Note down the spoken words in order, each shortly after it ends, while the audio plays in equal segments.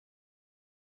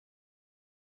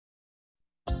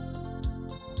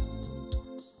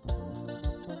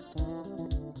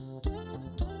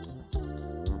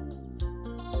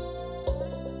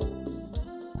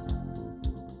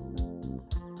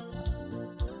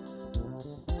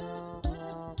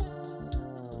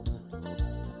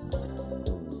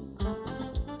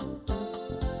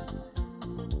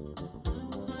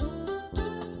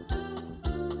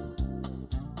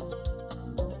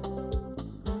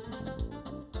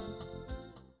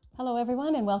Hello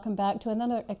everyone and welcome back to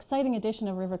another exciting edition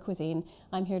of River Cuisine.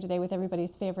 I'm here today with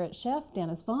everybody's favourite chef,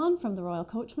 Dennis Vaughan from the Royal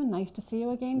Coachman. Nice to see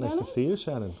you again, Dennis. Nice to see you,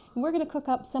 Shannon. And we're going to cook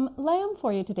up some lamb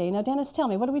for you today. Now Dennis, tell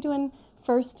me, what are we doing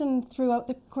first and throughout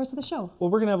the course of the show? Well,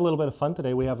 we're going to have a little bit of fun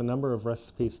today. We have a number of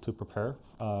recipes to prepare.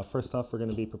 First off, we're going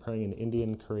to be preparing an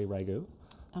Indian curry ragu.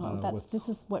 This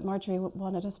is what Marjorie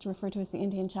wanted us to refer to as the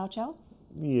Indian chow chow?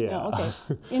 Yeah. Oh, okay.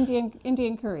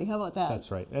 Indian curry. How about that?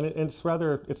 That's right. And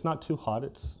it's not too hot.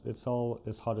 It's all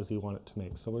as hot as you want it to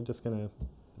make. So we're just going to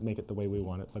make it the way we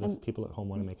want it. But if people at home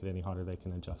want to make it any hotter, they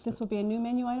can adjust it. This will be a new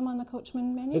menu item on the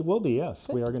Coachman menu? It will be, yes.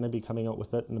 Good. We are going to be coming out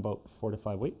with it in about 4 to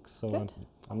 5 weeks. So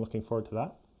I'm looking forward to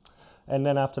that. And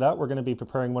then after that, we're going to be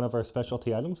preparing one of our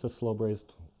specialty items, the slow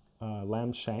braised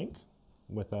lamb shank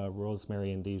with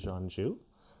rosemary and Dijon jus.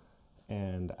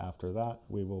 And after that,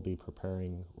 we will be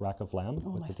preparing rack of lamb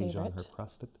with the Dijon herb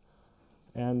crusted.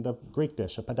 And a Greek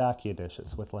dish, a padakia dish.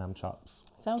 It's with lamb chops.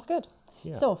 Sounds good.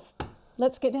 Yeah. So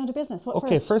let's get down to business. What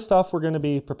okay, first? First off, we're going to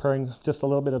be preparing just a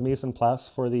little bit of mise en place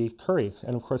for the curry.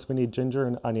 And of course, we need ginger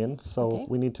and onion. So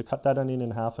we need to cut that onion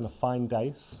in half in a fine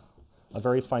dice, a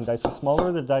very fine dice. The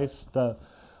smaller the dice, the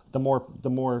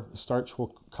more starch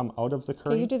will come out of the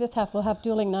curry. Okay, you do this half. We'll have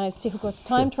dueling knives. See who goes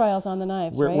time trials on the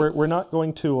knives, right? We're not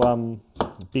going to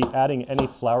be adding any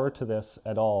flour to this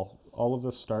at all. All of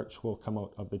the starch will come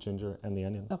out of the ginger and the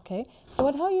onion. Okay.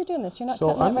 So how are you doing this? You're not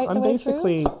cutting it right the I'm way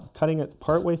basically through? cutting it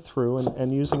part way through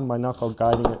and using my knuckle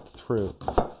guiding it through.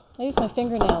 I use my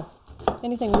fingernails.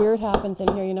 Anything weird happens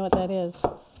in here, you know what that is.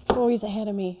 Oh, he's ahead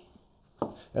of me.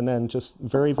 And then just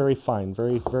very, very fine,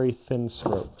 very, very thin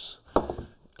strokes.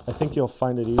 I think you'll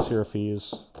find it easier if you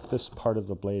use this part of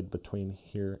the blade between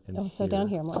here and here. Oh, so down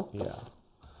here more. Yeah.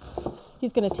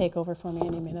 He's going to take over for me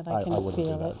any minute. I can wouldn't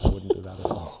feel do that. it. I wouldn't do that at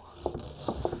all.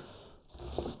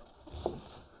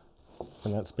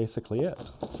 And that's basically it.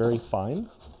 Very fine.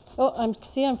 Oh,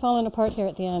 I'm falling apart here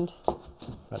at the end.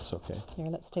 That's okay. Here,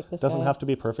 let's take this. It doesn't have to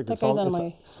be perfect. That guy's on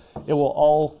my... It will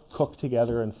all cook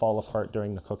together and fall apart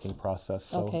during the cooking process.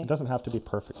 So Okay. it doesn't have to be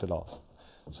perfect at all.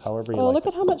 It's however you like. Oh, look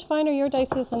at how much finer your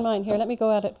dice is than mine. Here, let me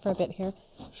go at it for a bit here.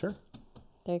 Sure.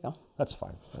 There you go. That's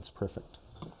fine. That's perfect.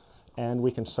 And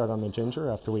we can start on the ginger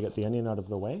after we get the onion out of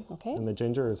the way. Okay. And the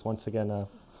ginger is once again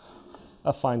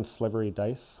a fine slivery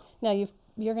dice. Now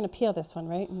you're going to peel this one,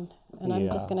 right? And I'm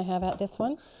just going to have at this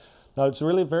one. Now it's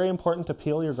really very important to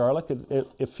peel your garlic.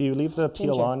 If you leave the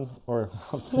peel on or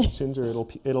ginger,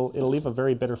 it'll leave a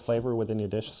very bitter flavor within your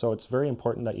dish. So it's very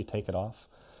important that you take it off.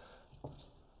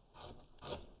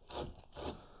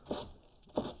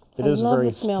 I love the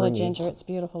smell of ginger. It's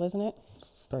beautiful, isn't it?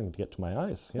 It's starting to get to my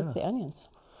eyes. Yeah. It's the onions.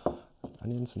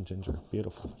 Onions and ginger,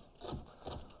 beautiful.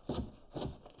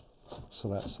 So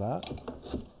that's that.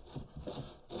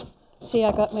 See,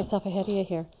 I got myself ahead of you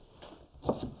here.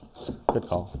 Good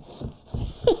call.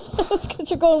 That's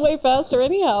because you're going way faster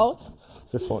anyhow.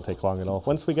 This won't take long at all.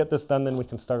 Once we get this done, then we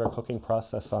can start our cooking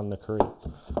process on the curry.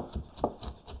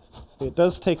 It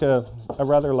does take a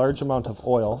rather large amount of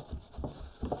oil,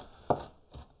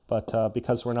 but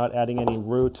because we're not adding any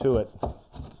roux to it,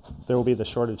 there will be the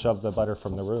shortage of the butter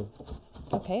from the roux.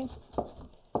 Okay.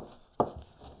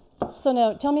 So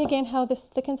now, tell me again how this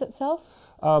thickens itself?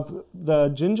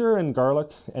 The ginger and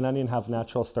garlic and onion have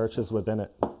natural starches within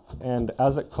it. And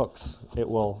as it cooks, it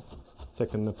will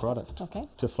thicken the product. Okay.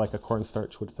 Just like a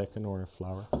cornstarch would thicken or a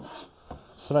flour.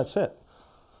 So that's it.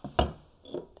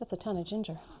 That's a ton of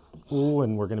ginger. Ooh,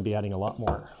 and we're going to be adding a lot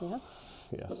more. Yeah?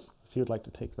 Yes. If you'd like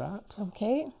to take that.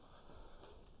 Okay.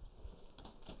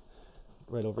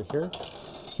 Right over here.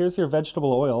 Here's your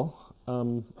vegetable oil.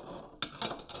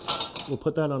 We'll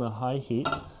put that on a high heat.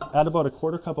 Add about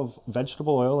 1/4 cup of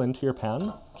vegetable oil into your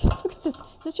pan. Look at this.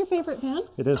 Is this your favorite pan?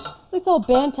 It is. It's all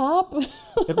bent up.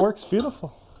 It works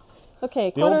beautiful.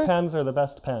 Okay, The old pans are the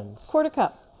best pans. 1/4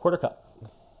 cup. 1/4 cup.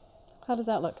 How does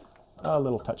that look? A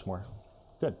little touch more.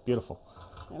 Good, beautiful.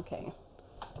 Okay.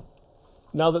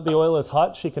 Now that the oil is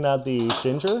hot, she can add the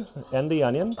ginger and the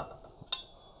onion.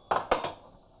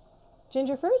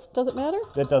 Ginger first? Does it matter?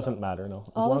 It doesn't matter, no.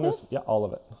 All of this? Yeah, all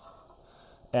of it.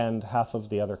 And half of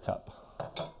the other cup.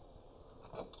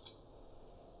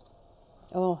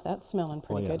 Oh, that's smelling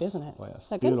pretty good, isn't it? Oh yes,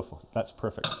 that beautiful. Good? That's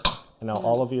perfect. And now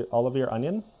all of your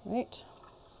onion. Right.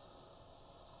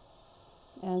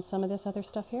 And some of this other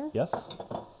stuff here? Yes.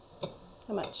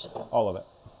 How much? All of it.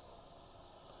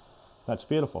 That's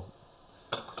beautiful.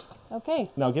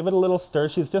 Okay. Now give it a little stir.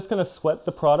 She's just going to sweat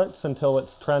the products until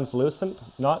it's translucent,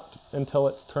 not until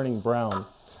it's turning brown.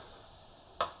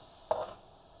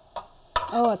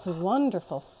 Oh, it's a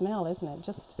wonderful smell, isn't it?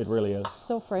 Just it really is.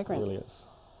 So fragrant. It really is.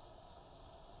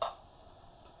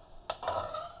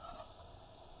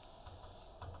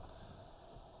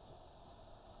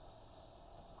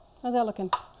 How's that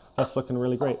looking? That's looking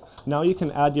really great. Now you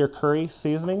can add your curry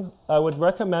seasoning. I would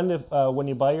recommend if when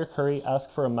you buy your curry, ask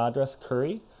for a Madras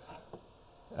curry.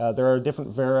 There are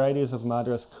different varieties of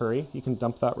Madras curry. You can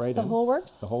dump that right in. The whole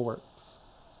works? The whole works.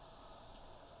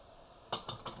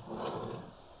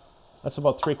 That's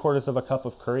about 3/4 of a cup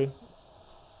of curry.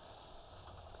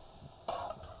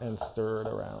 And stir it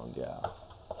around, yeah.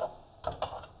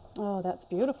 Oh, that's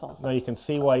beautiful. Now you can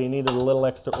see why you needed a little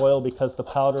extra oil, because the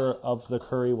powder of the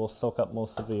curry will soak up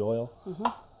most of the oil.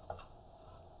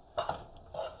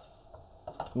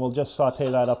 And we'll just saute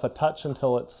that up a touch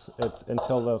until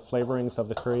until the flavorings of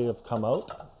the curry have come out.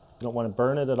 You don't want to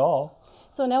burn it at all.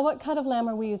 So now what cut of lamb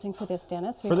are we using for this,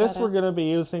 Dennis? For this, we're going to be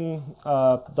using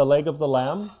the leg of the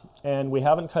lamb, and we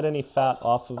haven't cut any fat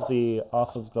off of the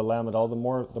lamb at all. The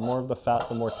more of the fat,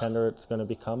 the more tender it's going to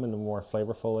become, and the more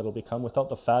flavorful it'll become. Without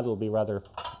the fat, it'll be rather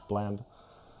bland.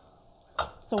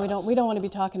 So we don't want to be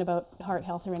talking about heart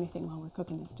health or anything while we're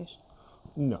cooking this dish.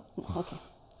 No. Okay.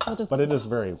 But it is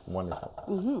very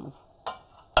wonderful.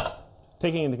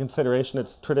 Taking into consideration,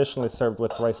 it's traditionally served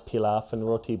with rice pilaf and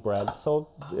roti bread, so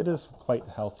it is quite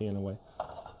healthy in a way.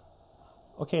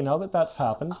 Okay, now that that's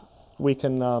happened, we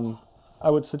can, I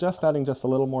would suggest adding just a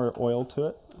little more oil to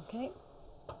it. Okay.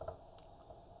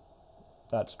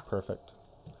 That's perfect.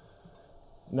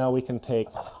 Now we can take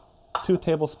 2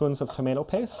 tablespoons of tomato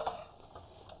paste.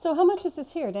 So how much is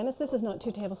this here, Dennis? This is not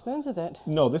 2 tablespoons, is it?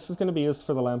 No, this is going to be used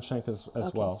for the lamb shank as Okay.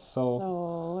 well.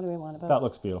 So what do we want about? that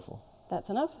looks beautiful. That's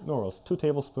enough? No rules. 2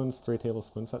 tablespoons, 3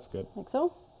 tablespoons, that's good. Like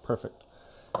so? Perfect.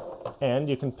 And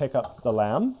you can pick up the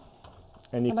lamb,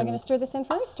 and you Am I going to stir this in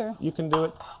first, or? You can do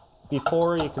it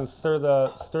before. You can stir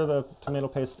the tomato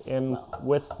paste in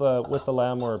with the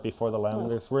lamb or before the lamb.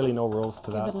 There's really no rules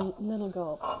to that. Give it a little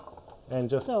go. And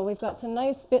just So we've got some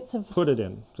nice bits of put it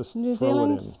in. Just New throw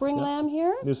Zealand it in. spring Yep. lamb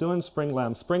here. New Zealand spring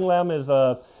lamb. Spring lamb is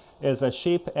a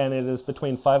sheep, and it is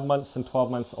between 5 months and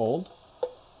 12 months old.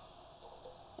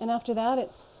 And after that,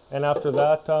 it's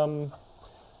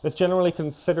it's generally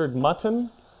considered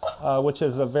mutton, which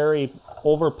is a very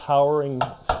overpowering,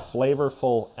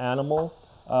 flavorful animal.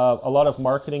 A lot of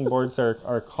marketing boards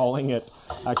are calling it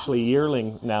actually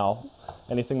yearling now.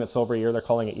 Anything that's over a year, they're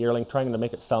calling it yearling, trying to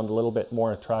make it sound a little bit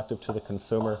more attractive to the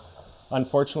consumer.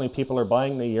 Unfortunately, people are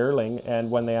buying the yearling, and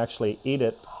when they actually eat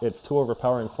it, it's too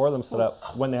overpowering for them, so that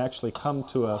when they actually come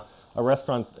to a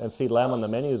restaurant and see lamb on the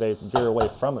menu, they veer away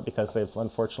from it because they've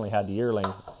unfortunately had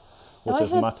yearling, which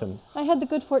is mutton. I had the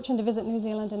good fortune to visit New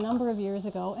Zealand a number of years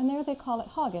ago, and there they call it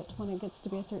hogget when it gets to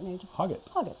be a certain age. Hogget.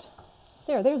 Hogget.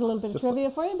 There's a little bit of trivia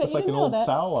for you, but Just you like didn't an know old that.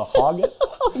 sow, a hogget.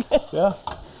 Hogget. Yeah,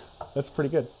 that's pretty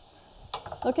good.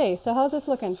 Okay, so how's this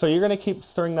looking? So you're going to keep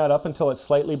stirring that up until it's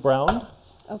slightly browned.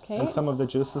 Okay. And some of the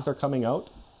juices are coming out.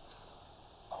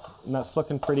 And that's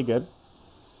looking pretty good.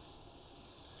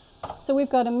 So we've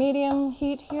got a medium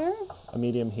heat here. A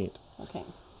medium heat. Okay.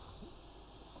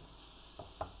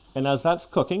 And as that's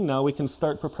cooking, now we can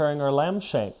start preparing our lamb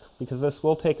shank, because this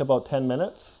will take about 10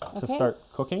 minutes to start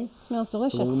cooking. Smells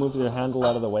delicious. So we'll move your handle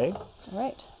out of the way. All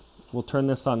right. We'll turn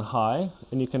this on high,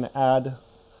 and you can add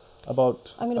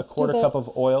about I'm gonna a 1/4 do cup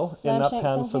of oil in lamb that shanks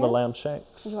pan in for the here. lamb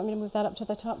shanks. Do you want me to move that up to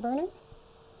the top burner?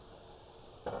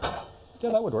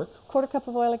 Yeah, that would work. 1/4 cup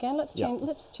of oil again. Let's Yeah.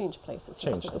 change places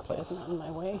here Change so the this guy's place. not in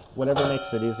my way. Whatever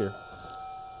makes it easier.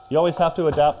 You always have to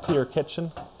adapt to your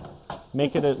kitchen.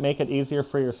 Make it easier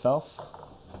for yourself.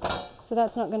 So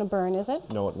that's not going to burn, is it?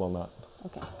 No, it will not.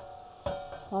 Okay.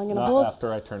 Well, I'm going to Not hold.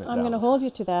 after I turn it down. I'm going to hold you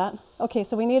to that. Okay,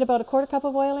 so we need about a 1/4 cup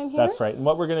of oil in here. That's right. And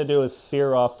what we're going to do is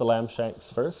sear off the lamb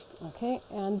shanks first. Okay,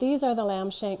 and these are the lamb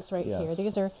shanks right Yes. here.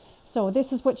 These are. So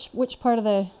this is which part of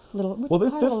the little. Well,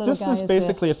 this is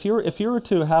basically if you were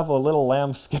to have a little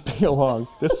lamb skipping along,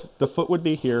 the foot would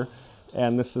be here,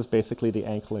 and this is basically the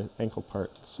ankle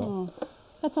part. So.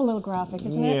 That's a little graphic,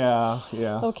 isn't it? Yeah,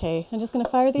 yeah. Okay, I'm just going to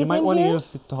fire these in You might want to here.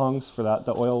 use the tongs for that.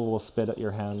 The oil will spit at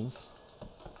your hands.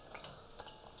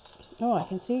 Oh, I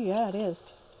can see. Yeah, it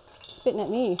is. Spitting at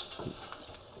me.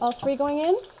 All 3 going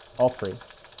in? All 3.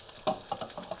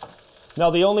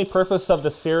 Now, the only purpose of the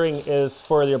searing is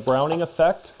for the browning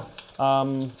effect.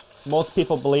 Most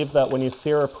people believe that when you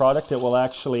sear a product, it will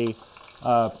actually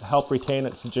help retain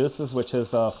its juices, which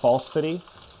is a falsity.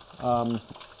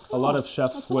 A lot of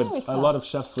chefs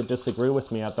would disagree with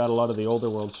me at that. A lot of the older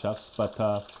world chefs, but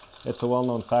it's a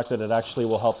well-known fact that it actually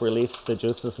will help release the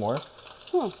juices more.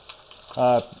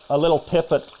 A little tip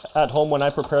at home when I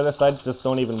prepare this, I just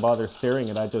don't even bother searing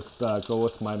it. I just go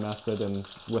with my method and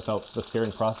without the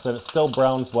searing process. And it still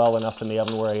browns well enough in the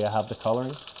oven where you have the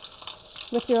coloring.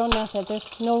 With your own method.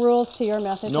 There's no rules to your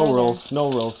method. No rules, no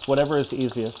rules. Whatever is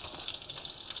easiest.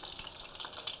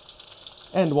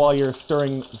 And while you're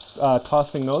stirring,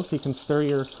 tossing those, you can stir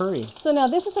your curry. So now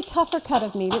this is a tougher cut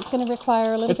of meat. It's going to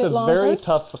require a little bit longer. It's a very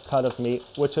tough cut of meat,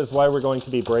 which is why we're going to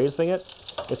be braising it.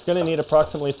 It's going to need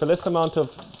approximately, for this amount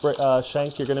of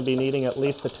shank, you're going to be needing at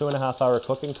least a 2.5-hour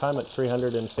cooking time at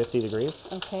 350 degrees.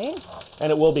 Okay.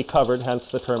 And it will be covered,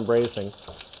 hence the term braising.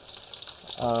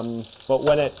 But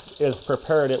when it is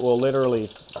prepared, it will literally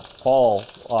fall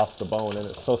off the bone, and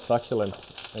it's so succulent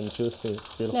and juicy.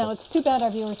 It's beautiful. Now, it's too bad our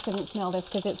viewers couldn't smell this,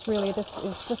 because it's really, this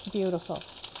is just beautiful.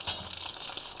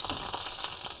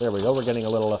 There we go. We're getting a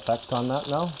little effect on that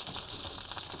now.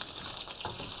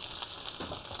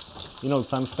 You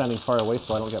notice I'm standing far away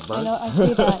so I don't get burned. I know, I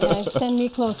see that. Yeah. Send me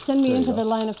close. Send me into the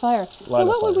line of fire. So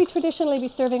what would we traditionally be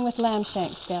serving with lamb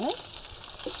shanks,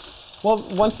 Dennis? Well,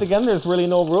 once again, there's really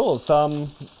no rules.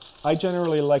 I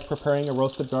generally like preparing a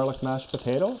roasted garlic mashed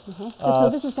potato. So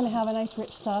this is going to have a nice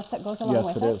rich sauce that goes along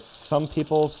with it? Yes, it is. Some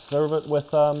people serve it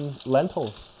with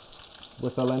lentils,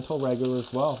 with a lentil ragu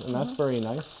as well, and that's very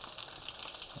nice.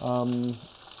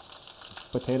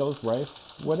 Potatoes,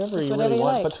 rice, whatever you really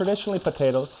want, but traditionally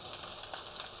potatoes.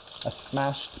 A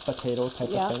smashed potato type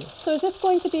of thing. So is this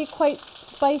going to be quite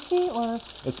spicy, or?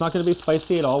 It's not going to be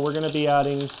spicy at all. We're going to be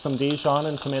adding some Dijon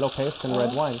and tomato paste and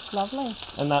red wine. Lovely.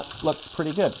 And that looks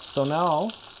pretty good. So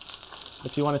now,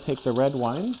 if you want to take the red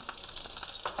wine,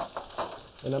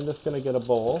 and I'm just going to get a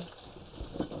bowl.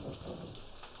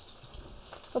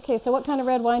 Okay, so what kind of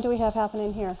red wine do we have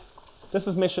happening here? This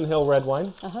is Mission Hill red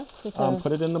wine.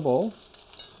 Put it in the bowl.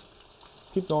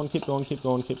 Keep going, keep going, keep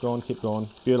going, keep going, keep going.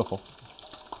 Beautiful.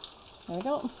 There we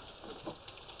go.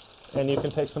 And you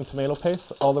can take some tomato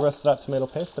paste, all the rest of that tomato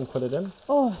paste, and put it in.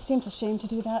 Oh, seems a shame to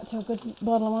do that to a good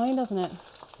bottle of wine, doesn't it?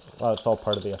 Well, it's all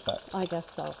part of the effect. I guess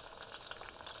so.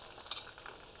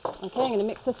 Okay, I'm going to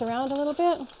mix this around a little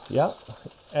bit. Yeah,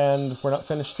 and we're not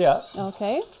finished yet.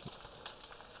 Okay.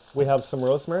 We have some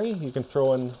rosemary. You can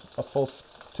throw in a full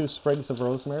 2 sprigs of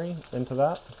rosemary into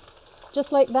that.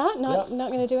 Just like that? Not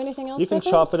going to do anything else? You can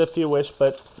chop it if you wish,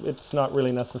 but it's not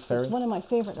really necessary. It's one of my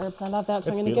favorite herbs. I love that.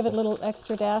 So I'm going to give it a little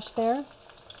extra dash there.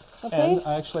 Okay. And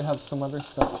I actually have some other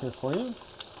stuff here for you.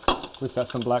 We've got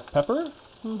some black pepper.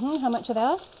 How much of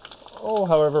that? Oh,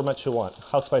 however much you want.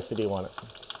 How spicy do you want it?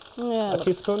 Yeah, a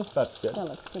teaspoon? That's good. That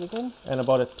looks pretty good. And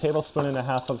about 1.5 tablespoons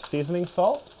of seasoning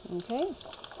salt. Okay.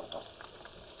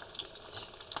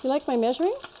 You like my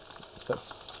measuring?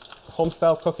 That's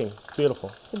home-style cooking. It's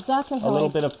beautiful. It's exactly how a little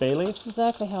bit of bay leaf.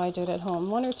 Exactly how I do it at home.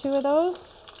 1 or 2 of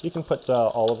those. You can put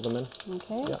all of them in.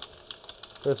 Okay. Yeah.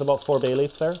 There's about 4 bay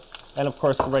leaf there. And of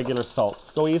course the regular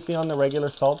salt. Go easy on the regular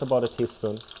salt, about 1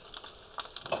 teaspoon.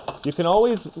 You can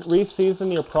always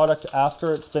re-season your product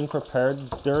after it's been prepared.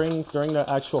 During the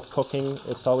actual cooking,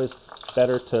 it's always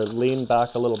better to lean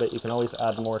back a little bit. You can always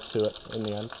add more to it in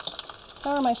the end.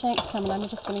 How are my shanks coming? I'm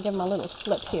just going to give them a little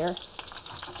flip here.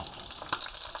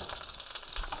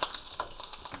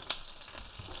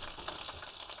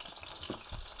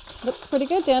 Looks pretty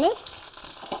good, Dennis.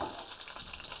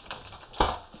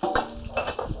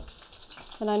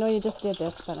 And I know you just did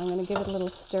this, but I'm going to give it a little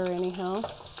stir anyhow.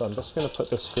 So I'm just going to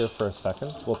put this here for a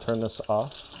second. We'll turn this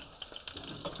off.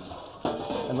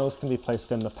 And those can be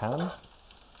placed in the pan.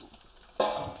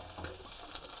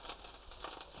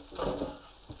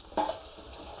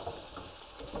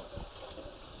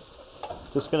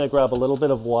 Just going to grab a little bit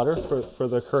of water for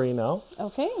the curry now.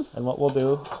 Okay. And what we'll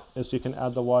do is you can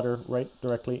add the water right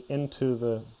directly into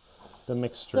the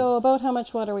mixture. So about how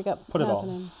much water we got? Put it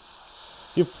all.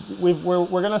 We're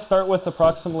going to start with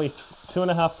approximately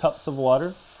 2.5 cups of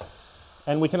water.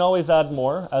 And we can always add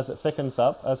more as it thickens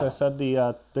up. As I said,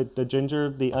 the ginger,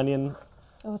 the onion,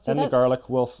 and the garlic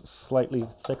will slightly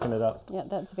thicken it up. Yeah,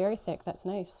 that's very thick. That's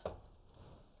nice.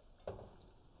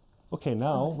 Okay,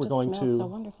 now we're going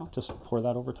to just pour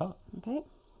that over top. Okay.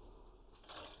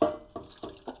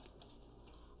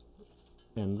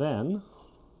 And then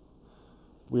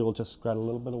we will just add a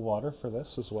little bit of water for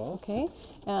this as well. Okay,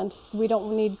 and we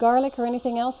don't need garlic or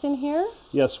anything else in here?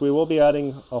 Yes, we will be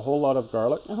adding a whole lot of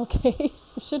garlic. Okay,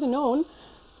 I should have known.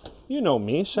 You know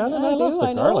me, Shannon, I love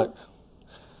the garlic.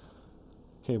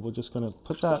 Okay, we're just going to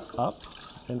put that up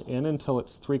and in until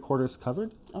it's 3/4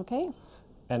 covered. Okay.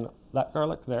 And that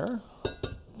garlic there.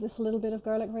 This little bit of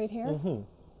garlic right here? Mm-hmm.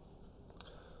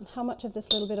 How much of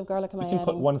this little bit of garlic am I adding? You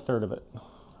can put 1/3 of it.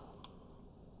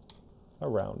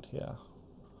 Around, yeah.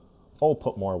 Oh,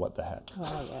 put more, what the heck.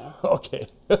 Oh, yeah. Okay.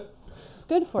 It's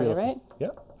good for you, right?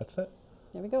 Yeah, that's it.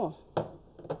 There we go.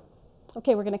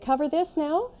 Okay, we're going to cover this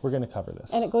now. We're going to cover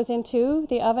this. And it goes into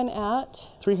the oven at?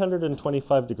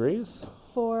 325 degrees.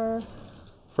 For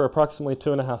approximately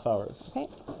 2.5 hours. Okay.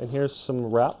 And here's some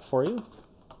wrap for you.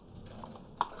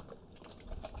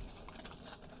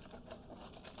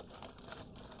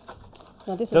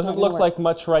 Now, this is Doesn't not gonna look work. like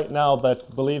much right now,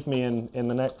 but believe me, in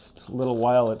the next little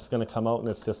while, it's going to come out and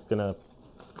it's just going to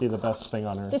be the best thing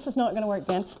on earth. This is not going to work,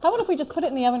 Dan. How about if we just put it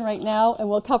in the oven right now and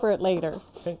we'll cover it later?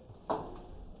 Okay.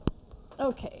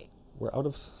 Okay. We're out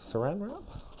of saran wrap,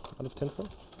 out of tinfoil.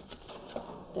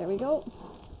 There we go.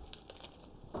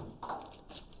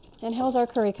 And how's our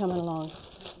curry coming along?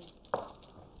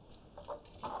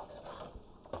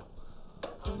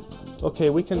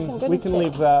 Okay, we looking can good we and can thick.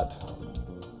 leave that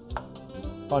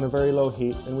on a very low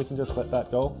heat, and we can just let that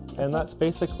go. And that's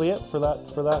basically it for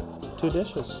that 2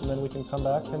 dishes. And then we can come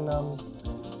back and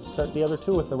start the other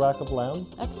 2 with the rack of lamb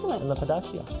Excellent. and the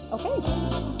padakia.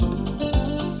 Okay.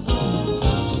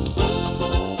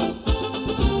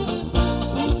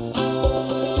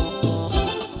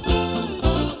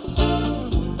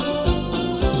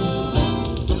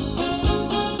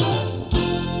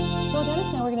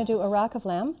 Do a rack of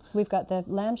lamb. So we've got the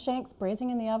lamb shanks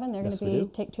braising in the oven. They're Yes, going to we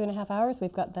take 2.5 hours.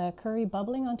 We've got the curry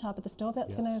bubbling on top of the stove.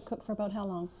 That's going to cook for about how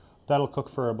long? That'll cook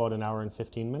for about 1 hour and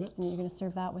 15 minutes. And you're going to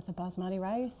serve that with the basmati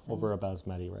rice? Over a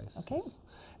basmati rice. Okay. Yes.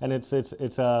 And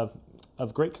it's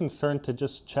of great concern to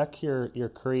just check your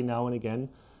curry now and again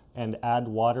and add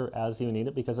water as you need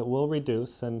it, because it will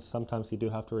reduce, and sometimes you do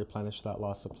have to replenish that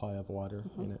lost supply of water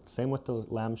in it. Same with the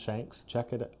lamb shanks.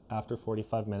 Check it after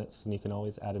 45 minutes, and you can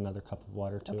always add another cup of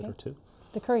water to it or 2.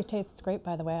 The curry tastes great,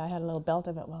 by the way. I had a little belt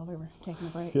of it while we were taking a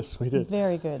break. Yes, we did.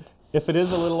 Very good. If it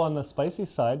is a little on the spicy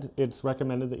side, it's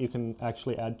recommended that you can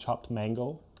actually add chopped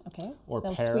mango Okay. or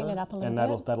That'll pear, sweeten it up a little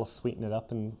and bit. that'll sweeten it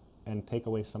up and take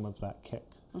away some of that kick.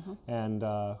 And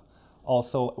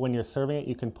also, when you're serving it,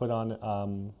 you can put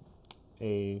on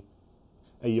a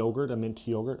yogurt, a mint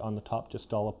yogurt on the top. Just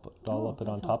dollop it that on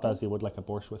sounds top good. as you would like a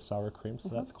borscht with sour cream. So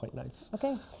that's quite nice.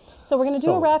 Okay. So we're going to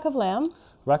do a rack of lamb.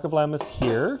 Rack of lamb is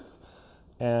here,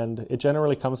 and it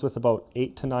generally comes with about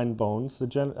 8 to 9 bones.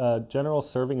 The general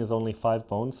serving is only 5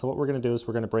 bones. So what we're going to do is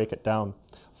we're going to break it down.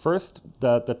 First,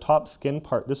 the top skin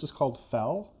part. This is called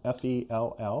fell,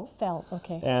 F-E-L-L. Fell.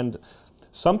 Okay. And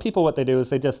some people, what they do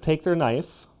is they just take their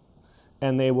knife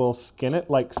and they will skin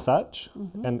it like such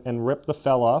and rip the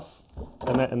fell off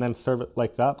and then serve it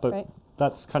like that. But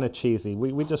that's kind of cheesy.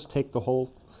 We just take the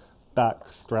whole back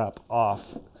strap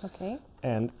off. Okay.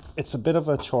 And it's a bit of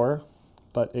a chore,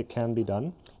 but it can be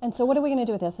done. And so what are we going to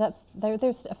do with this?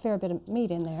 There's a fair bit of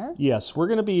meat in there. Yes, we're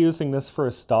going to be using this for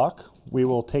a stock. We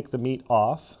will take the meat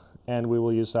off and we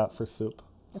will use that for soup.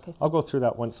 Okay. I'll go through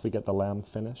that once we get the lamb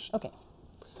finished. Okay.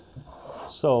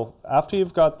 So after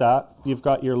you've got that, you've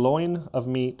got your loin of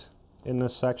meat in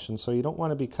this section. So you don't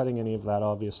want to be cutting any of that,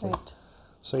 obviously. Right.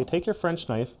 So you take your French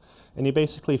knife and you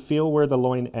basically feel where the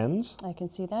loin ends. I can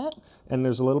see that. And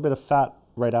there's a little bit of fat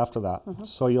right after that.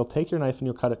 So you'll take your knife and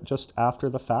you'll cut it just after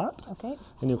the fat. Okay.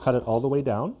 And you'll cut it all the way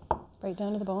down. Right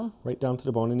down to the bone. Right down to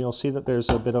the bone. And you'll see that there's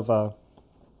a bit of a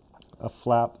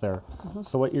flap there.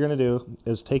 So what you're going to do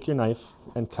is take your knife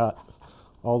and cut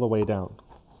all the way down.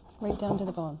 Right down to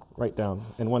the bone. Right down.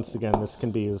 And once again, this can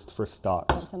be used for stock.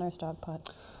 That's in our stock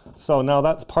pot. So now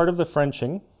that's part of the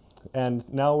Frenching, and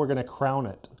now we're going to crown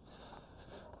it.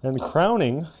 And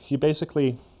crowning, you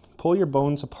basically pull your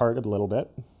bones apart a little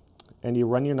bit, and you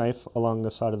run your knife along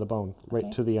the side of the bone,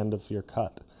 right to the end of your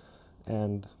cut,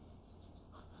 and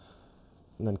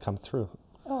then come through.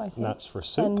 Oh, I see. And that's for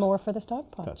soup. And more for the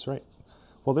stock pot. That's right.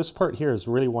 Well, this part here is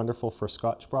really wonderful for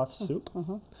Scotch broth soup.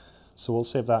 So we'll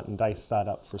save that and dice that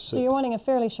up for soup. So you're wanting a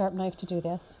fairly sharp knife to do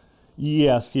this?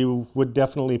 Yes, you would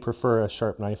definitely prefer a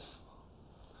sharp knife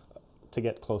to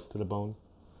get close to the bone.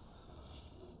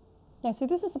 Yeah, see,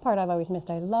 this is the part I've always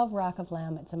missed. I love rack of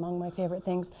lamb. It's among my favorite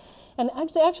things. And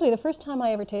actually, the first time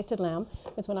I ever tasted lamb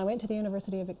was when I went to the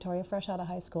University of Victoria, fresh out of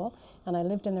high school, and I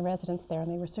lived in the residence there,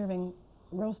 and they were serving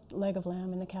roast leg of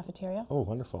lamb in the cafeteria. Oh,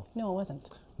 wonderful. No, it wasn't.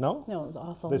 No? No, it was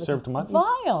awful. They It was served mutton?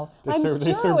 Vile. They I'm served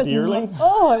sure it was yearling?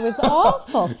 Oh, it was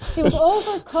awful. It was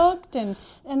overcooked, and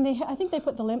I think they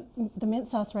put the mint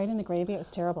sauce right in the gravy. It was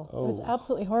terrible. It was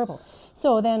absolutely horrible.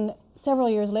 So then, several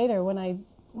years later, when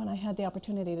I had the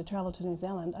opportunity to travel to New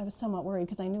Zealand, I was somewhat worried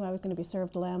because I knew I was going to be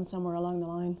served lamb somewhere along the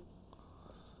line.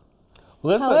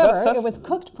 Well, However, it was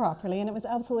cooked properly, and it was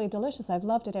absolutely delicious. I've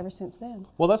loved it ever since then.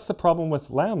 Well, that's the problem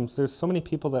with lambs. There's so many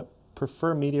people that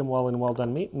prefer medium well and well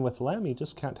done meat, and with lamb, you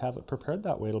just can't have it prepared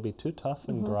that way. It'll be too tough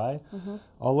and dry.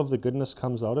 All of the goodness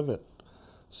comes out of it.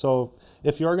 So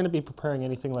if you're going to be preparing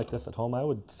anything like this at home, I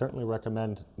would certainly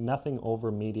recommend nothing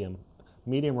over medium.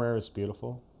 Medium rare is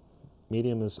beautiful.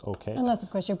 Medium is okay. Unless,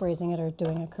 of course, you're braising it or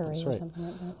doing a curry That's or right. something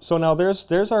like that. So now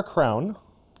there's our crown.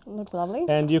 It looks lovely.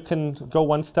 And you can go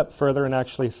one step further and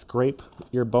actually scrape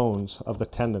your bones of the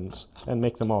tendons and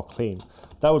make them all clean.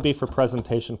 That would be for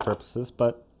presentation purposes,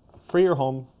 but for your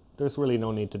home, there's really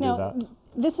no need to do that.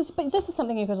 This is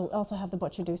something you could also have the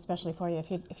butcher do specially for you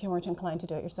if you weren't inclined to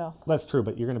do it yourself. That's true,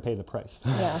 but you're going to pay the price.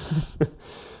 Yeah.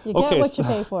 You get what you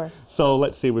pay for. So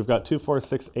let's see, we've got 2, 4,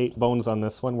 6, 8 bones on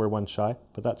this one. We're 1 shy,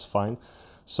 but that's fine.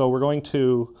 So we're going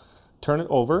to turn it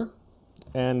over,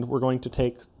 and we're going to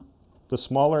take the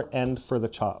smaller end for the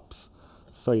chops.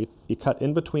 So you cut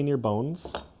in between your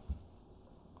bones.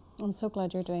 I'm so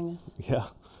glad you're doing this. Yeah.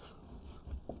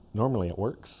 Normally it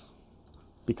works.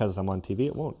 Because I'm on TV,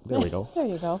 it won't. There we go. There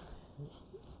you go.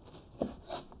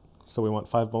 So we want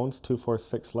 5 bones, 2, 4,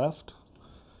 6 left.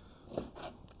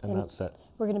 And that's it.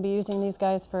 We're going to be using these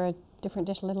guys for a different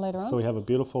dish a little later on. So we have a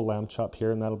beautiful lamb chop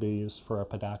here, and that'll be used for our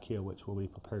padacchia, which will be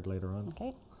prepared later on.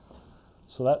 Okay.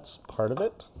 So that's part of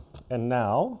it. And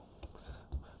now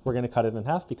we're going to cut it in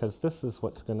half because this is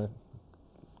what's going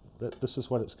to, this is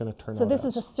what it's going to turn out. So this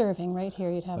is a serving right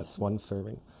here. You'd have. That's 1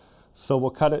 serving. So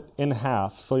we'll cut it in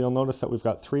half. So you'll notice that we've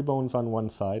got 3 bones on one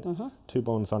side, 2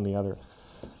 bones on the other.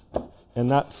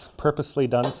 And that's purposely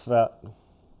done so that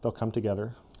they'll come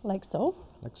together. Like so?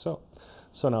 Like so.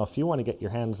 So now if you want to get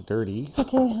your hands dirty.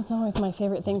 Okay, that's always my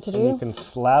favorite thing to do. You can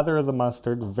slather the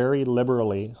mustard very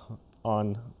liberally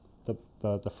on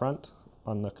the front,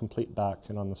 on the complete back,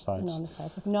 and on the sides. And on the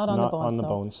sides, not on the bones. Not on the though.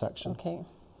 bone section. Okay.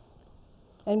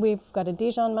 And we've got a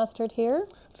Dijon mustard here.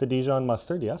 It's a Dijon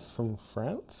mustard, yes, from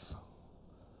France.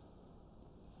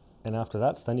 And after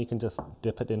that's done, you can just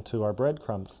dip it into our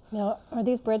breadcrumbs. Now, are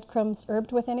these breadcrumbs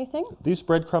herbed with anything? These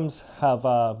breadcrumbs have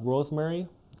rosemary,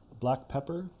 black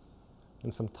pepper,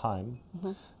 and some thyme.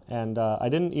 And I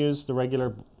didn't use the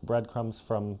regular breadcrumbs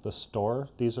from the store.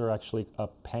 These are actually a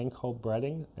panko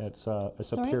breading. It's a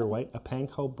pure white, a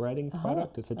panko breading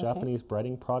product. It's a Japanese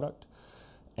breading product.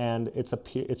 And it's a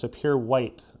pure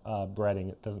white breading.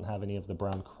 It doesn't have any of the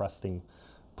brown crusting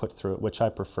put through it, which I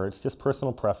prefer. It's just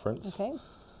personal preference. Okay,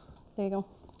 there you go.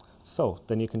 So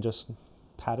then you can just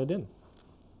pat it in.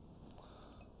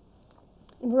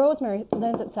 Rosemary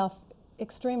lends itself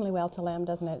extremely well to lamb,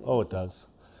 doesn't it? Oh, it does.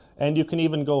 And you can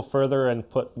even go further and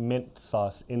put mint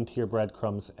sauce into your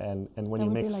breadcrumbs, and when you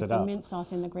mix it up. That would be like the mint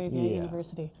sauce in the gravy at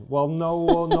university. Well,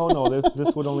 no.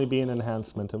 This would only be an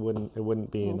enhancement. It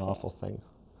wouldn't be an awful thing.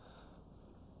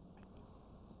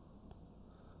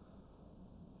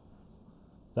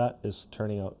 That is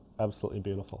turning out absolutely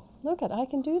beautiful. Look I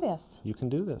can do this. You can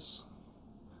do this.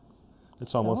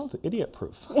 It's almost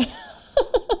idiot-proof.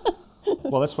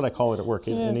 Well, that's what I call it at work,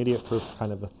 an idiot-proof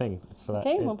kind of a thing. So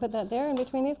okay, we'll put that there in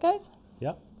between these guys.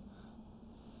 Yep.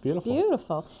 Beautiful.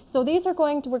 Beautiful. So these are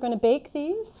we're going to bake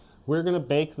these? We're going to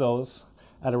bake those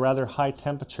at a rather high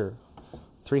temperature,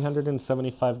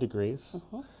 375 degrees.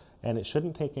 And it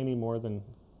shouldn't take any more than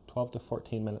 12 to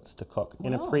 14 minutes to cook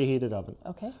in a preheated oven.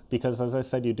 Okay. Because as I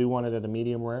said, you do want it at a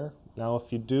medium rare. Now,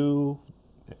 if you do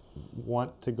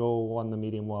want to go on the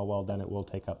medium well done, it will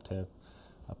take up to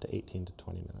 18 to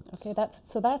 20 minutes. Okay,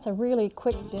 that's a really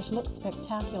quick dish. Looks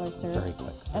spectacular, sir. Very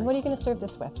quick. And what are you going to serve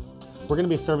this with? We're going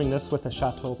to be serving this with a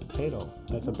chateau potato.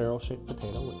 That's a barrel-shaped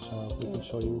potato, which we can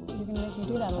show you. You're going to make me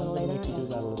do that a little later, aren't you? Do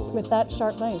that a little later. With that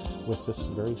sharp knife? With this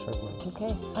very sharp knife.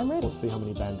 Okay, I'm ready. We'll see how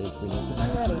many Band-Aids we need.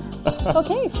 I'm ready.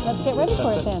 Okay, let's get ready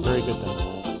for it then. Very good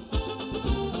then.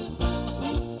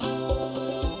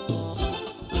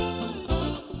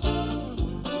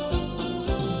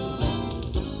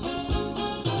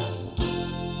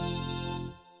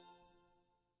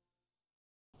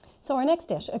 So our next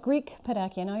dish, a Greek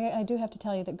padacchia. Now I do have to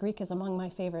tell you that Greek is among my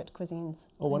favorite cuisines.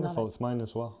 Oh, wonderful. It's mine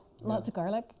as well. Lots of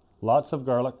garlic. Lots of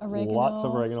garlic, oregano, lots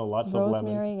of oregano, lots of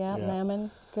lemon. Rosemary,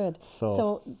 lemon. Good.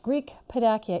 So Greek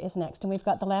padacchia is next. And we've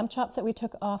got the lamb chops that we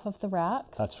took off of the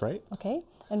racks. That's right. Okay.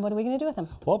 And what are we going to do with them?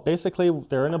 Well, basically,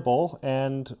 they're in a bowl,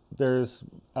 and there's,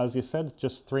 as you said,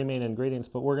 just 3 main ingredients,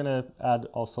 but we're going to add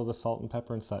also the salt and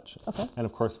pepper and such. Okay. And,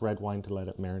 of course, red wine to let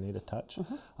it marinate a touch.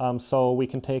 So we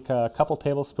can take a couple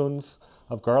tablespoons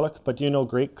of garlic, but you know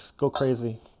Greeks go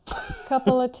crazy.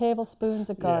 Couple of tablespoons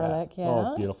of garlic,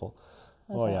 Oh, beautiful.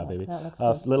 Yeah, baby. That looks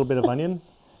A good. little bit of onion.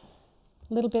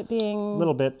 Little bit being?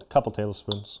 Little bit, couple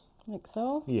tablespoons. Like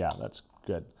so? Yeah, that's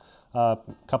good.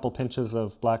 Couple pinches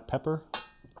of black pepper.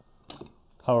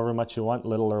 However much you want,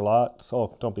 little or lots.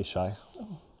 Oh, don't be shy.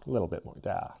 A little bit more.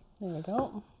 There we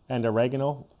go. And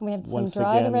oregano. We have some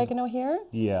dried oregano here.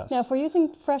 Yes. Now, if we're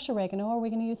using fresh oregano, are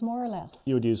we going to use more or less?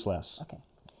 You would use less. Okay.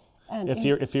 And if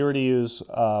you were to use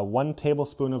 1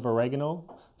 tablespoon of oregano,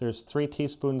 there's 3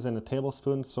 teaspoons in a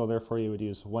tablespoon, so therefore you would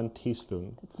use 1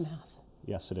 teaspoon. It's math.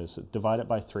 Yes, it is. Divide it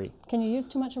by 3. Can you use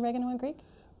too much oregano in Greek?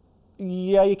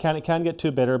 Yeah, you can. It can get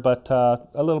too bitter, but a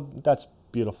little. That's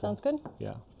beautiful. Sounds good.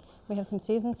 Yeah. We have some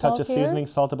seasoned salt here. Touch of seasoning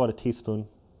salt, about a teaspoon.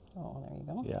 Oh,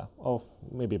 there you go. Yeah. Oh,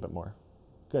 maybe a bit more.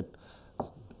 Good.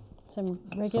 Some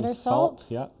regular Some salt.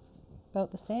 Yeah.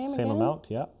 About the same. Same again. amount.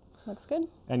 Yeah. Looks good.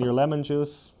 And your lemon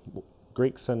juice.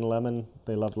 Greeks and lemon,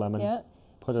 they love lemon. Yeah.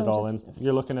 Put So it all in. just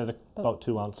You're looking at about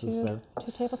 2 ounces there.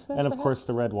 2 tablespoons. And of perhaps? course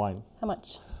the red wine. How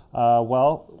much?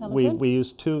 Well, That look we good?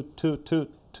 use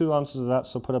 2 ounces of that,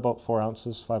 so put about 4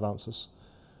 ounces, 5 ounces.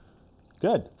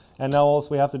 Good. And now all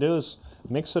we have to do is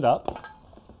mix it up.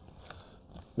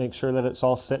 Make sure that it's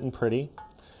all sitting pretty.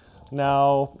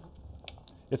 Now,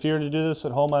 if you were to do this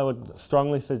at home, I would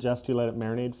strongly suggest you let it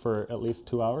marinate for at least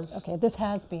 2 hours. Okay, this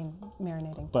has been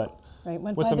marinating. But right.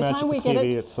 with by the the magic time we of get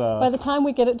TV, it, it's by the time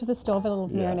we get it to the stove, it'll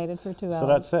have yeah. marinated for 2 hours. So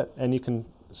that's it. And you can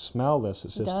smell this.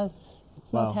 It's It just, does. It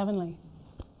smells wow. heavenly.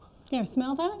 Here,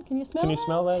 smell that? Can you smell Can you that?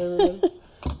 smell that, everybody?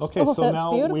 Okay, Oh, so that's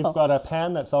now beautiful. we've got a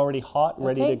pan that's already hot,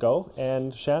 ready Okay. to go,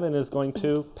 and Shannon is going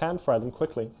to pan fry them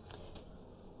quickly.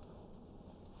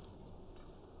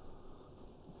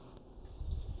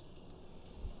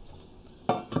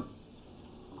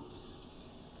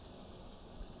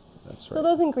 That's So right.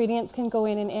 those ingredients can go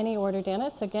in any order,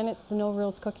 Dennis. Again, it's the no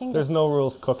rules cooking. There's Just- no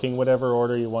rules cooking, whatever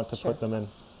order you want to Sure. put them in.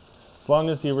 As long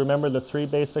as you remember the 3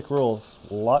 basic rules.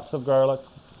 Lots of garlic,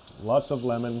 lots of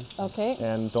lemon, Okay.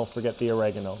 and don't forget the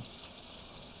oregano.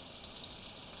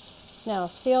 Now,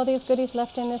 see all these goodies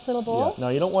left in this little Yeah. bowl? Now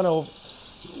you don't want to,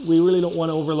 we really don't want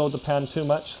to overload the pan too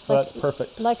much, so Like- that's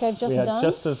perfect. Like I've just We have done.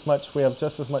 just as much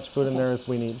food in Okay. there as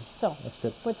we need. So, That's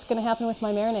good. what's going to happen with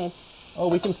my marinade? Oh,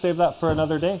 we can save that for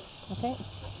another day. Okay.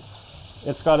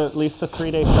 It's got at least a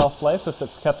 3-day shelf life if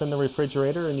it's kept in the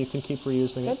refrigerator, and you can keep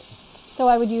reusing Good. it So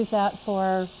I would use that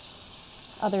for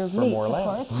other meats, more of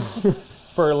lamb. course.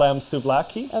 for lamb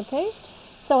souvlaki. Okay.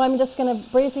 So I'm just going to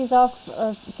braise these off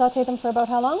or saute them for about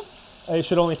how long? It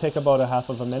should only take about a half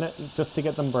of a minute just to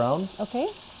get them brown. Okay.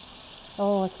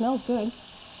 Oh, it smells good.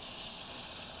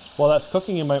 While that's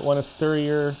cooking, you might want to stir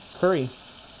your curry.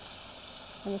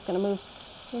 I'm just going to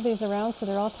move these around so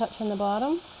they're all touching the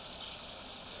bottom.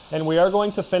 And we are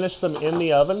going to finish them in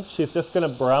the oven. She's just going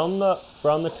to brown the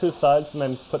 2 sides and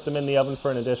then put them in the oven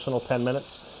for an additional 10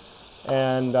 minutes.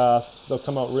 And they'll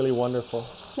come out really wonderful.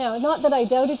 Now, not that I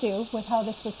doubted you with how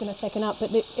this was going to thicken up,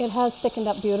 but it has thickened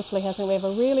up beautifully, hasn't it? We have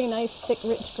a really nice, thick,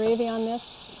 rich gravy on this.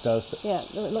 Does Yeah,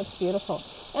 it looks beautiful.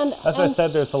 And As I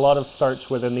said, there's a lot of starch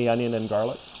within the onion and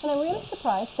garlic. and I'm really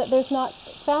surprised that there's not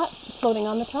fat floating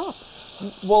on the top.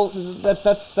 Well,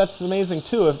 that's amazing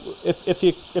too.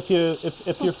 If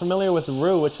you're familiar with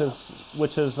roux, which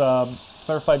is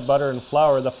clarified butter and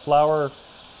flour, the flour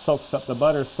soaks up the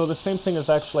butter. So the same thing has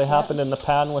actually happened in the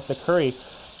pan with the curry.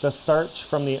 The starch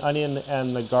from the onion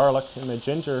and the garlic and the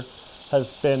ginger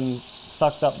has been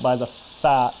sucked up by the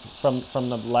fat from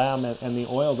the lamb and the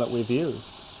oil that we've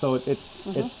used. So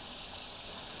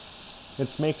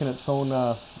it's making its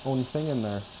own thing in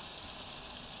there.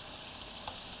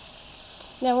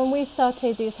 Now, when we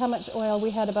sauteed these, how much oil?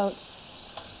 We had about,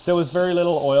 There was very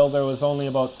little oil. There was only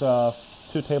about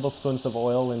 2 tablespoons of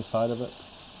oil inside of it.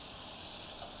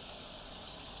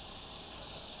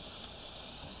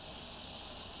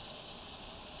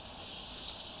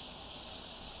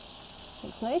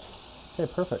 looks nice.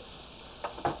 Okay, perfect.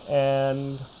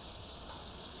 And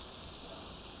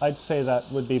I'd say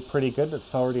that would be pretty good.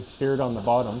 It's already seared on the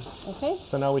bottom. Okay.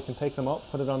 So now we can take them out,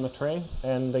 put it on the tray,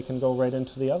 and they can go right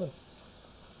into the oven.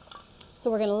 So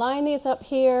we're going to line these up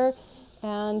here.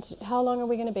 And how long are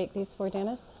we going to bake these for,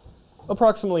 Dennis?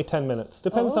 Approximately 10 minutes.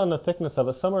 Depends Oh. on the thickness of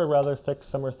it. Some are rather thick,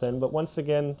 some are thin. But once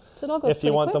again, So it all goes if you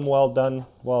pretty want quick. them well done,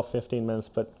 well, 15 minutes.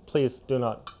 But please do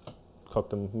not cook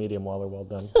them medium while they're well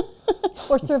done.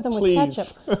 Or serve them with Please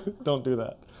ketchup. don't do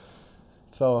that.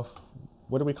 So,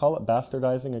 what do we call it?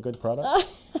 Bastardizing a good product?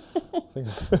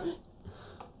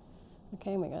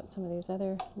 Okay, we got some of these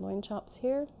other loin chops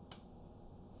here.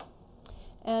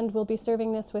 And we'll be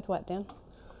serving this with what, Dan?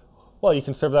 Well, you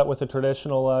can serve that with a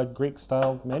traditional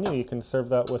Greek-style menu. You can serve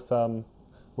that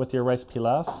with your rice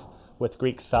pilaf, with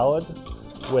Greek salad,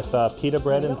 with pita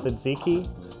bread and tzatziki.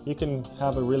 You can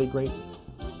have a really great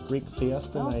Greek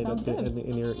fiesta Oh, night sounds good.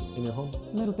 in your home.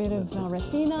 A little bit of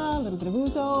retsina, a little bit of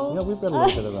ouzo. Yeah, we've got a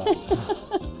little bit of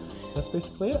that. That's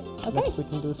basically it. Okay. Next we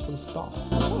can do some stock.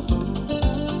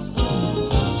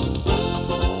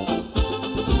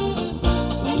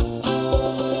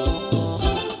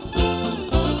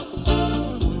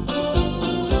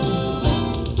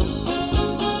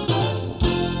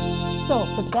 So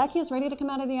the padaki is ready to come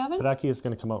out of the oven. Padaki is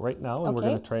going to come out right now, and we're Okay.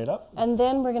 going to tray it up. And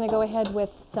then we're going to go ahead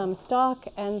with some stock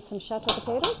and some chateau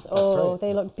potatoes. Oh, right.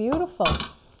 they look beautiful.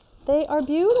 They are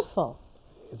beautiful.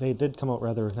 They did come out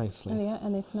rather nicely. Oh yeah,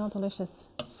 and they smell delicious.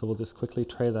 So we'll just quickly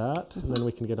tray that, and then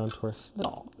we can get onto our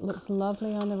stock. Looks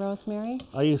lovely on the rosemary.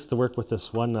 I used to work with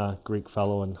this one Greek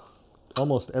fellow, and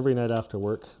almost every night after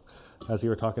work, as you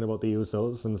were talking about the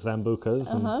ouzos and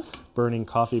zambucas and burning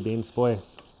coffee beans, boy,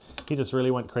 he just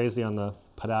really went crazy on the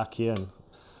padakia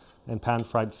and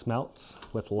pan-fried smelts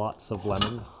with lots of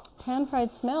lemon.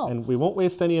 Pan-fried smelts. And we won't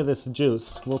waste any of this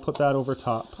juice. We'll put that over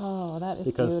top. Oh, that is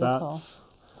because beautiful. That's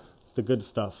the good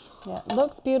stuff. Yeah, it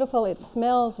looks beautiful. It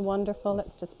smells wonderful.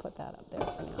 Let's just put that up there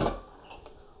for now.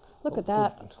 Look at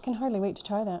that. I can hardly wait to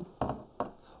try that.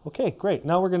 Okay, great.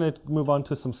 Now we're going to move on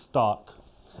to some stock.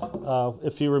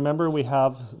 If you remember, we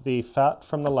have the fat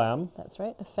from the lamb. That's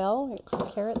right, the fell. Get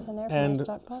some carrots in there from the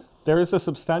stock pot. There is a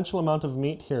substantial amount of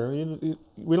meat here.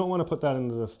 We don't want to put that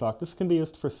into the stock. This can be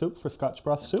used for soup, for Scotch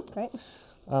broth soup. Right.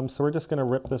 So we're just going to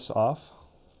rip this off.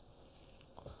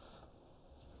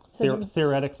 So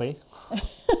theoretically.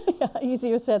 Yeah,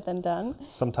 easier said than done.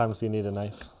 Sometimes you need a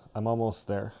knife. I'm almost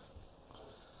there.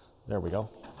 There we go.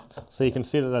 So you can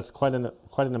see that that's quite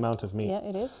an amount of meat. Yeah,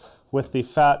 it is. With the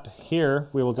fat here,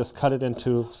 we will just cut it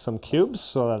into some cubes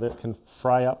so that it can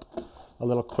fry up a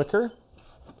little quicker.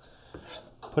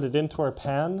 Put it into our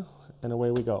pan, and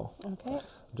away we go. Okay.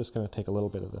 I'm just going to take a little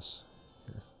bit of this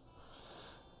here.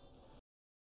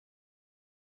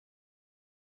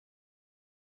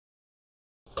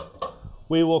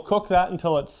 We will cook that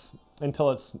until it's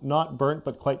not burnt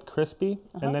but quite crispy,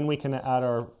 and then we can add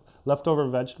our leftover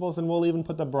vegetables, and we'll even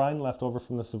put the brine left over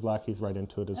from the souvlaki's right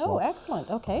into it as well. Oh, excellent.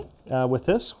 Okay. With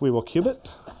this, we will cube it.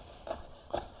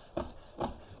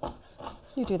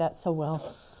 You do that so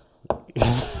well.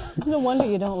 No wonder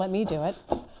you don't let me do it.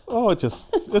 Oh, it's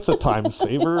a time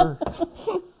saver.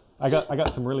 I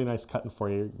got some really nice cutting for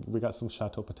you. We got some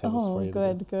chateau potatoes for you. Oh,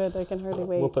 good, good. I can hardly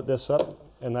wait. We'll put this up,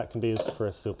 and that can be used for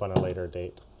a soup on a later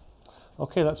date.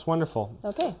 Okay, that's wonderful.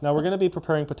 Okay. Now we're going to be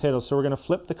preparing potatoes, so we're going to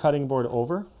flip the cutting board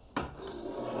over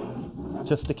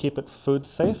just to keep it food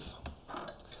safe.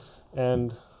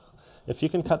 And if you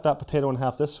can cut that potato in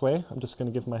half this way, I'm just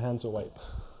going to give my hands a wipe.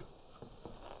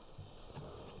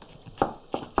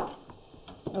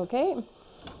 Okay.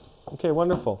 Okay,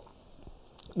 wonderful.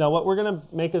 Now what we're going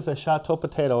to make is a chateau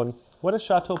potato, and what a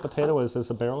chateau potato is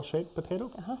a barrel-shaped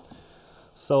potato.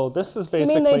 So this is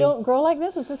basically... You mean they don't grow like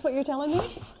this? Is this what you're telling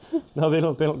me? No, they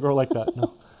don't grow like that,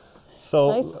 no.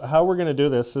 So Nice. how we're going to do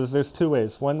this is there's two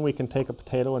ways. One, we can take a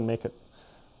potato and make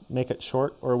it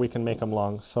short, or we can make them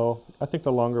long. So I think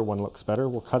the longer one looks better.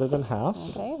 We'll cut it in half.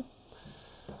 Okay.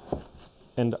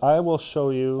 And I will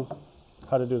show you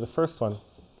how to do the first one.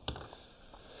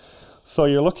 So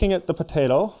you're looking at the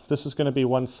potato. This is going to be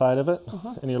one side of it,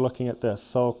 and you're looking at this.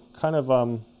 So kind of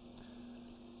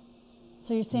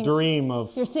So you're seeing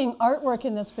you're seeing artwork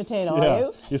in this potato, yeah, are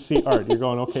you? You see art. You're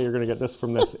going, okay, you're going to get this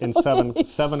from this in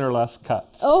seven or less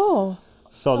cuts. Oh.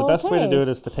 So the best way to do it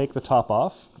is to take the top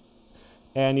off,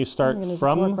 and you start I'm from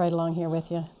just work right along here with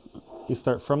you. You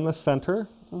start from the center.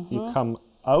 You come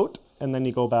out, and then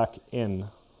you go back in.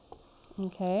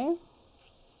 Okay.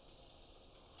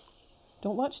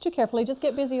 Don't watch too carefully. Just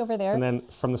get busy over there. And then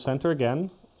from the center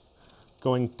again,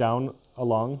 going down,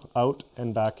 along, out,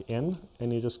 and back in,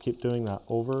 and you just keep doing that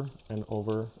over and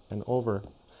over and over.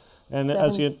 And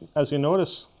as you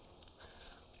notice,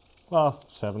 well,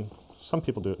 7. Some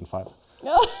people do it in 5.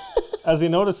 As you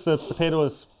notice, the potato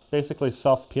is basically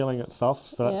self-peeling itself,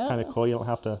 so that's kind of cool. You don't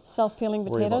have to self-peeling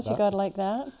potatoes. You got to like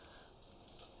that.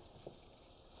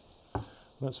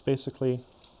 That's basically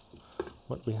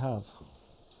what we have.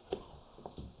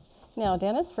 Now,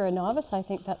 Dennis, for a novice, I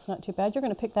think that's not too bad. You're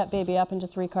going to pick that baby up and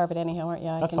just recarve it anyhow, aren't you?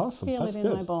 That's awesome. I can feel That's it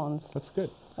good. in my bones. That's good.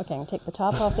 Okay, I'm going to take the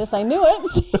top off this. I knew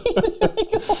it. See, there he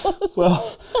goes.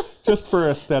 Well, just for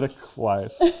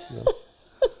aesthetic-wise. Yeah.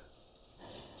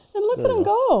 And look at him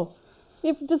go.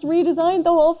 You've just redesigned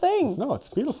the whole thing. No, it's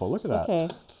beautiful. Look at that. Okay.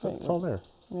 It's all there.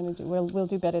 We'll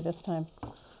do better this time.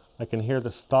 I can hear the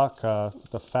stock,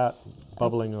 the fat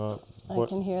bubbling. I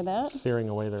can hear that. Searing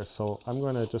away there. So I'm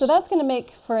going to just... So that's going to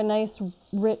make for a nice,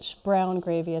 rich brown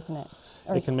gravy, isn't it?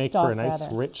 Or it can make stock, for a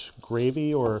nice, rich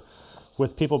gravy, or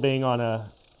with people being on a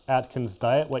Atkins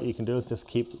diet, what you can do is just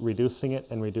keep reducing it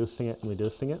and reducing it and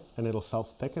reducing it, and it'll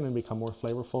self-thicken and become more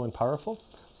flavorful and powerful.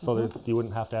 So that you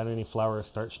wouldn't have to add any flour or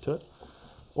starch to it.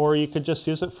 Or you could just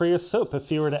use it for your soup.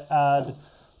 If you were to add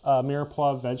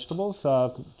mirepoix vegetables,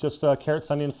 just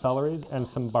carrots, onions, celery, and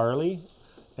some barley,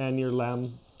 and your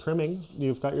lamb trimming,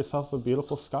 you've got yourself a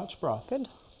beautiful Scotch broth. Good.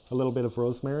 A little bit of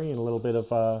rosemary and a little bit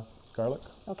of garlic.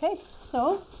 Okay,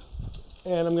 so.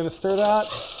 And I'm going to stir that.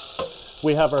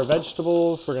 We have our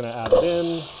vegetables. We're going to add it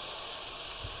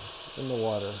in the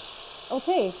water.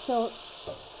 Okay, so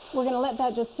we're going to let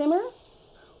that just simmer.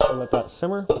 We'll let that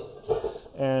simmer.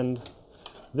 And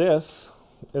this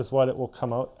is what it will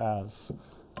come out as.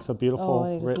 It's a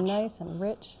beautiful, rich, nice and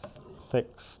rich,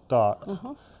 thick stock.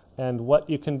 And what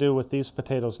you can do with these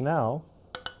potatoes now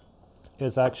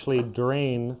is actually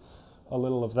drain a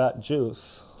little of that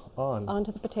juice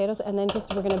onto the potatoes, and then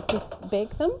we're going to just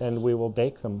bake them. And we will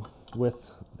bake them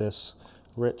with this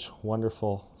rich,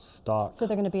 wonderful stock. So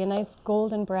they're going to be a nice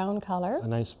golden brown color. A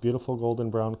nice, beautiful golden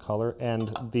brown color,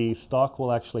 and the stock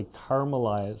will actually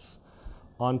caramelize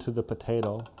onto the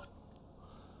potato,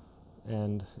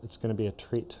 and it's going to be a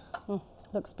treat.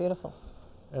 Looks beautiful.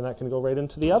 And that can go right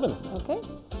into the oven. Okay.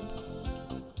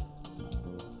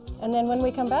 And then when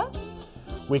we come back,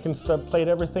 we can plate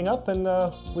everything up, and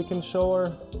we can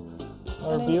show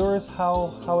our viewers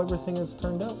how everything has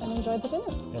turned out. And enjoy the dinner.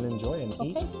 And enjoy and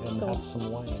eat and have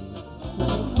some wine. When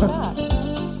we come back.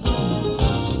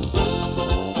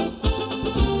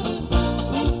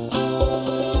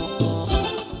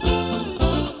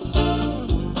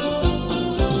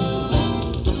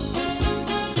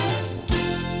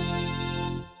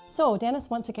 So, Dennis,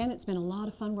 once again, it's been a lot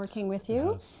of fun working with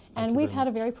you. Yes, and we've had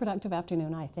a very productive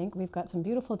afternoon, I think. We've got some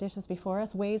beautiful dishes before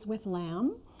us. Ways with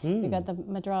lamb. We've got the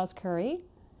Madras curry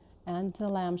and the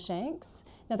lamb shanks.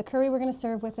 Now, the curry we're going to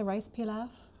serve with the rice pilaf.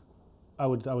 I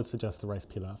would suggest the rice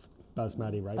pilaf,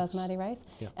 basmati rice. Basmati rice.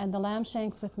 Yeah. And the lamb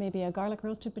shanks with maybe a garlic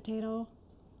roasted potato.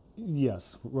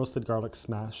 Yes, roasted garlic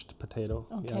smashed potato.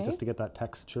 Okay. Yeah, just to get that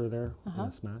texture there in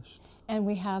the smash. And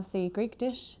we have the Greek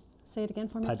dish. Say it again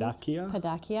for me, Padakia. Please.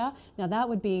 Padakia. Now that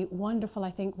would be wonderful, I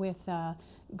think, with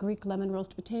Greek lemon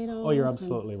roast potatoes. Oh, you're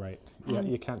absolutely right. Yeah,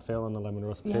 you can't fail on the lemon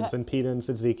roast potatoes. And pita and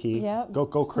tzatziki. Yeah. Go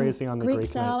crazy on the Greek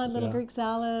salad, night. little Greek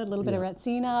salad, a little bit of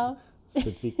retsina.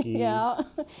 Tzatziki.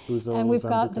 Ouzo, and we've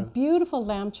got the beautiful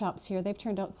lamb chops here. They've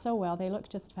turned out so well. They look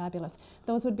just fabulous.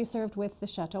 Those would be served with the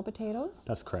chateau potatoes.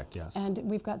 That's correct, yes. And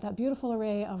we've got that beautiful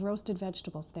array of roasted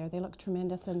vegetables there. They look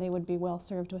tremendous, and they would be well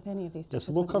served with any of these dishes.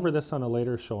 Yes, we'll cover this on a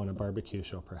later show, on a barbecue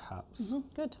show, perhaps.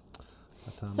 Good.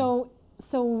 But,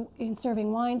 so in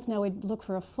serving wines, now we'd look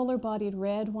for a fuller-bodied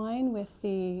red wine with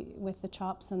the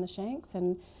chops and the shanks.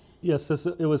 And yes,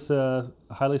 it was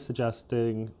highly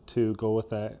suggesting to go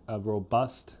with a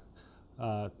robust,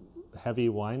 heavy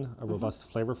wine, a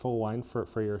robust, flavorful wine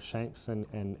for your shanks and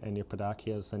your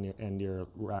padakias and your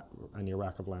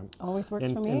rack of lamb. Always works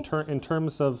for me. In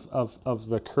terms of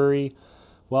the curry,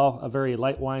 well, a very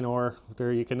light wine, or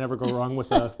there you can never go wrong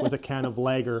with a can of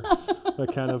lager. A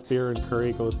can of beer and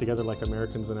curry goes together like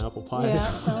Americans and apple pie.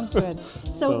 Yeah, sounds good.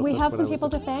 So we have some people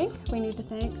to thank. We need to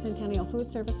thank Centennial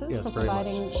Food Services for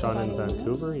providing. Shannon in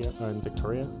Vancouver, and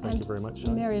Victoria. Thank you very much,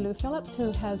 Shannon. Mary Lou Phillips,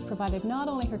 who has provided not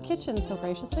only her kitchen so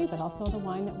graciously, but also the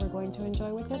wine that we're going to enjoy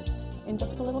with us in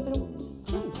just a little bit of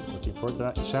time. Looking forward to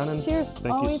that. Shannon, cheers.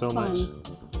 Thank you so much.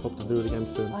 Hope to do it again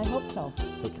soon. I hope so.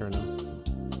 Take care now.